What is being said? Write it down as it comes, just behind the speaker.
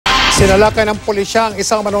Sinalakay ng pulisya ang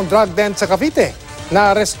isang manong drug den sa Cavite.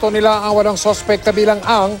 Naaresto nila ang walang suspek kabilang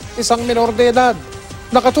ang isang menor de edad.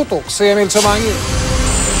 Nakatutok si Emil Sumangil.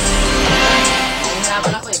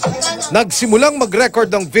 Nagsimulang mag-record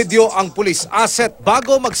ng video ang police asset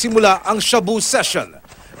bago magsimula ang shabu session.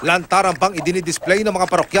 Lantaran pang idinidisplay ng mga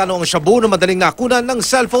parokyano ang shabu na madaling nakunan ng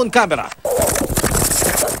cellphone camera.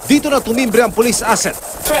 Dito na tumimbre ang police asset.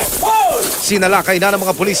 Sinalakay na ng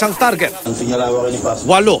mga pulis ang target.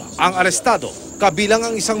 Walo ang arestado, kabilang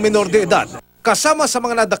ang isang menor de edad. Kasama sa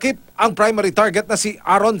mga nadakip ang primary target na si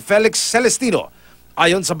Aaron Felix Celestino.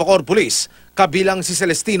 Ayon sa Bacoor Police, kabilang si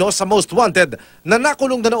Celestino sa most wanted na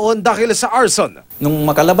nakulong na noon dahil sa arson. Nung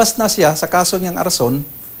makalabas na siya sa kaso niyang arson,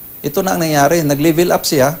 ito na ang nangyari. Nag-level up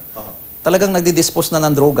siya. Talagang nagdi-dispose na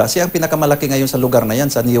ng droga. Siya ang pinakamalaki ngayon sa lugar na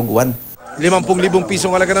yan, sa Niyog 1. 50,000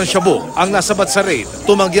 pisong halaga ng shabu ang nasabat sa raid.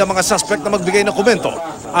 Tumanggi ang mga suspect na magbigay ng komento.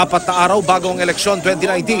 4 na araw bago ang eleksyon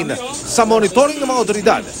 2019, sa monitoring ng mga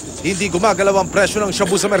otoridad, hindi gumagalaw ang presyo ng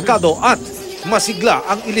shabu sa merkado at masigla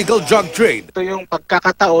ang illegal drug trade. Ito yung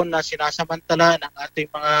pagkakataon na sinasamantala ng ating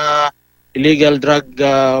mga illegal drug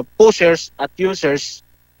pushers at users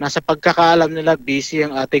na sa pagkakaalam nila busy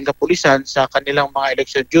ang ating kapulisan sa kanilang mga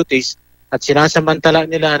election duties at sinasamantala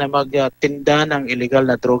nila na magtinda ng illegal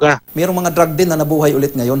na droga. Mayroong mga drug din na nabuhay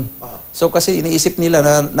ulit ngayon. So kasi iniisip nila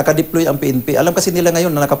na nakadeploy ang PNP. Alam kasi nila ngayon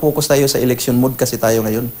na nakapokus tayo sa election mode kasi tayo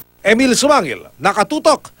ngayon. Emil Sumangil,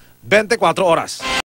 nakatutok, 24 oras.